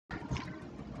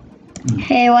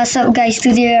Hey, what's up, guys?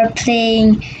 Today we are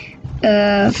playing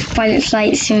Pilot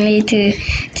Flight Simulator.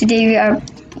 Today we are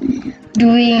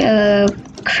doing a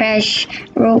crash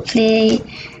roleplay.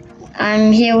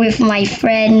 I'm here with my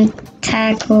friend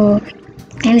Taco,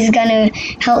 and he's gonna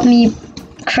help me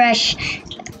crash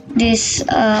this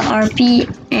RP.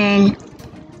 And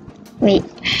wait,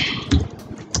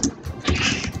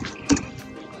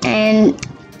 and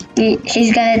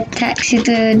he's gonna taxi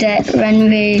to that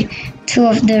runway. Two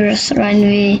of the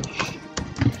runway.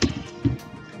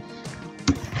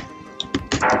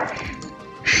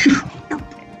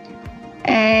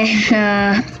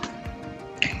 And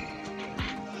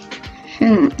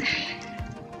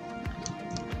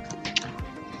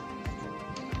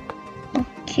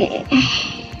okay.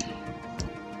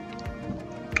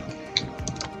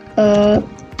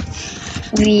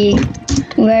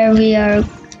 Where are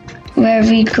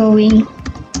we going?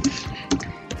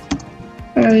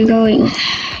 Where are we going?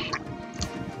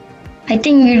 I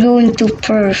think we're going to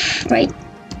Perth, right?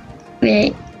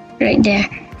 Right there.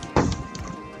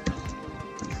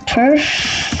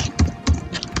 Perth.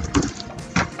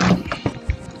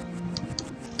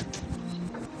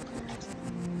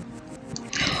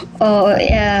 Oh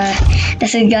yeah,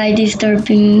 there's a guy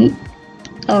disturbing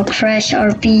our crash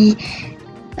RP.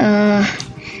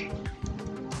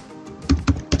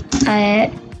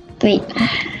 Wait.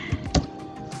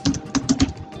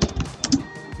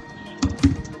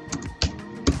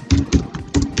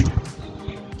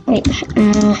 Wait.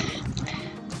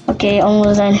 Okay,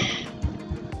 almost done.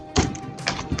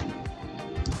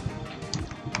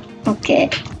 Okay.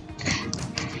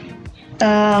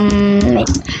 Wait.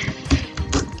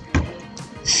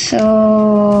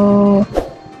 So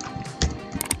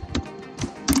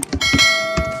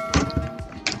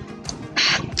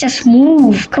just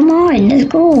move. Come on, let's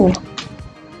go.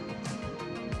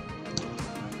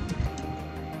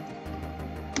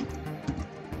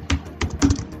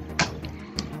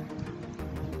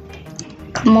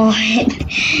 Come on.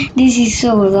 This is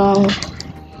so long.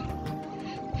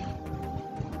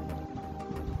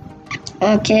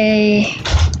 Okay.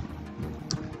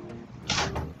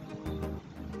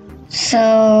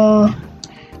 So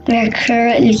we're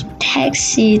currently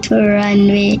taxi to a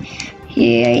runway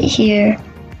here.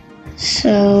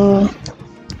 So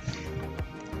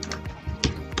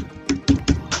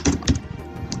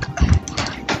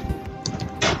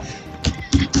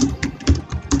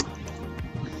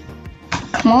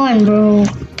come on, bro.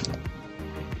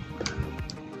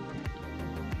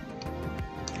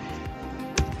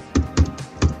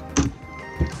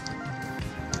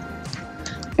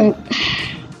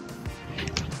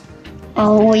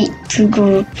 I'll wait to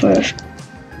go first.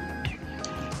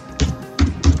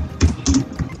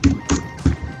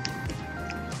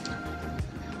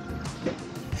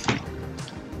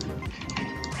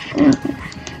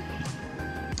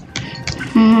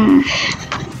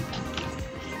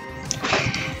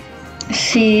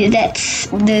 See, that's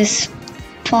the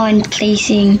spawn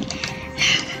placing.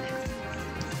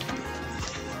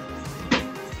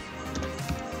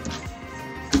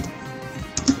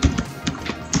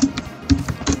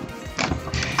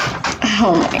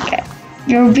 Oh my god,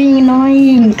 you're being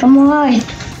annoying. Come on,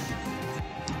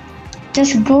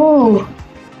 just go.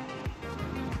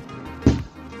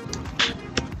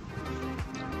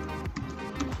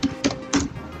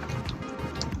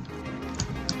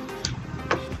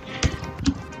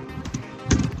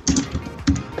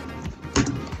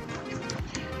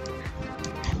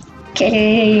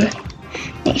 Okay,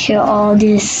 make sure all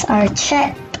these are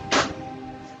checked.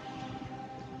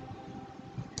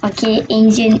 Okay,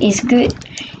 engine is good.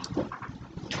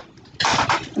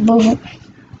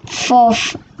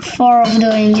 Four of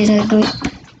the engines are good.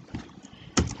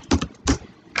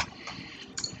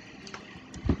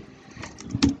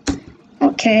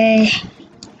 Okay.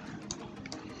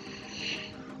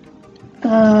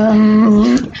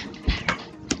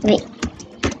 Wait.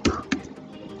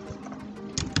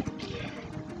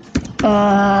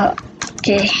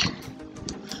 Okay.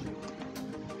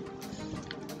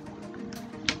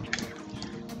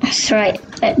 That's right,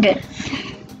 like that.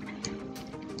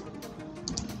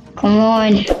 Come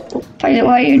on, pilot,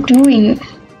 what are you doing?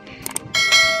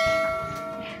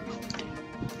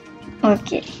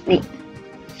 Okay, wait.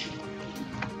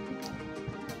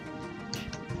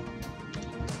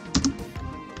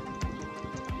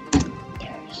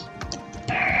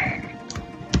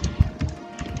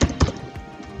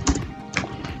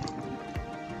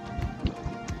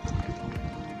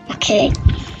 Okay,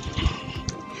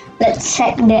 let's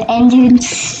check the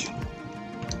engines.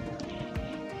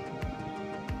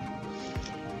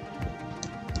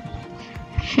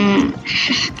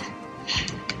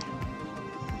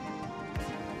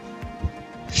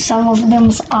 some of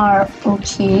them are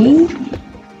okay.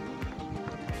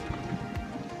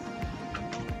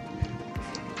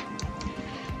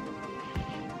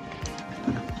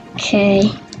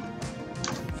 Okay.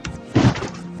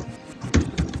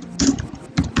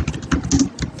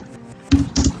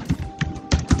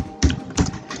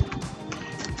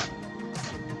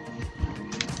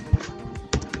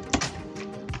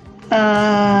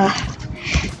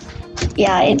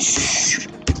 Yeah, it's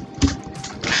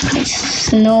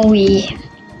snowy.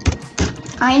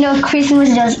 I know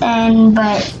Christmas just end,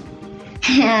 but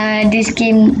this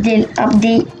game didn't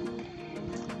update.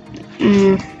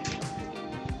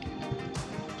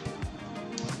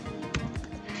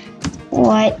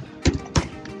 What?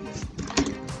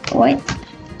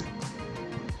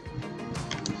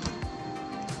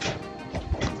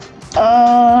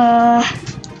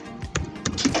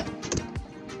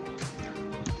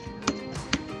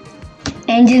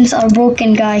 Engines are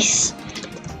broken, guys.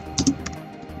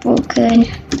 Broken.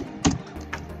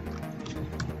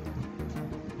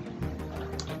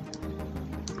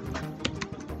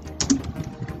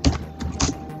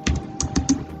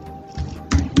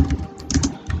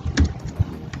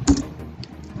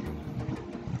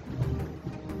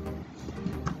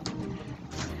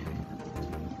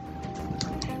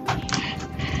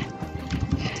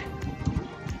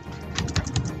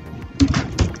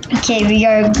 Okay, we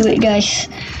are good, guys.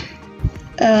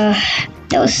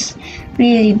 That was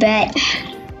really bad.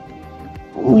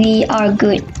 We are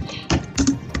good.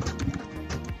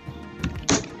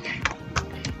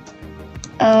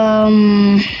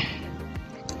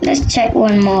 Let's check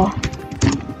one more.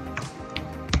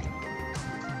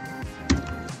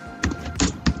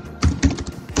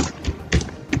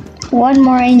 One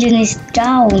more engine is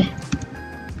down.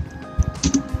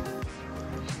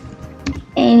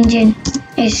 Engine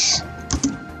is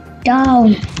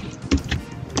down.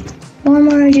 One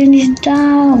more engine is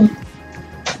down.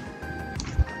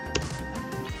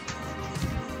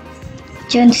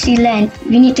 Emergency land.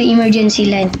 We need to emergency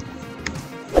land.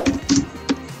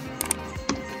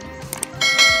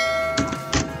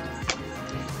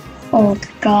 Oh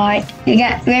God,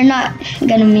 we're not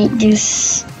gonna make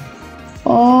this.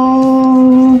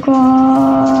 Oh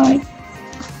God.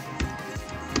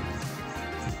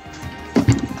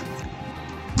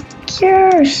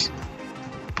 Cheers.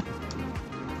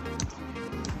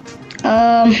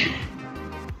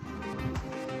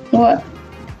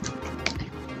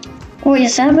 What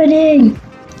is happening?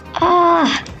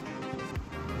 Ah.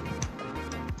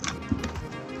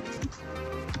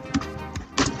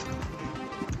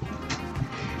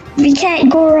 We can't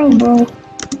go around, bro.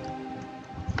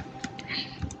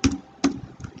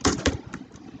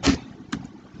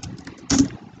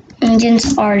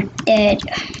 Engines are dead.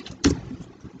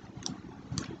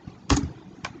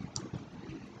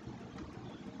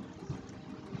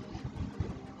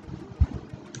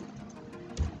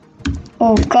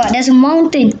 Oh God, there's a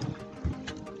mountain.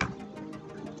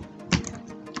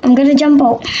 I'm gonna jump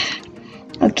out.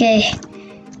 Okay,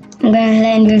 I'm gonna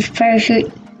land with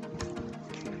parachute.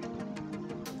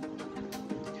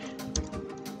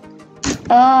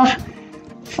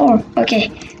 4. Okay,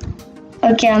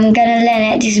 I'm gonna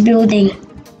land at this building.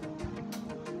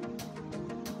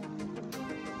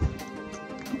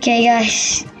 Okay,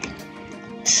 guys.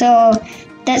 So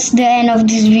that's the end of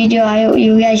this video. I hope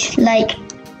you guys like.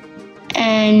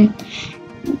 And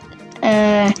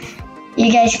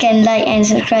you guys can like and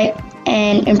subscribe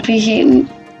and appreciate.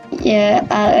 Yeah,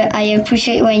 I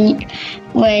appreciate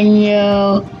when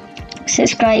you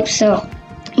subscribe. So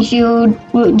if you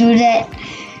would do that,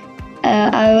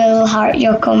 I will heart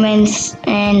your comments,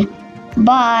 and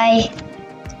bye.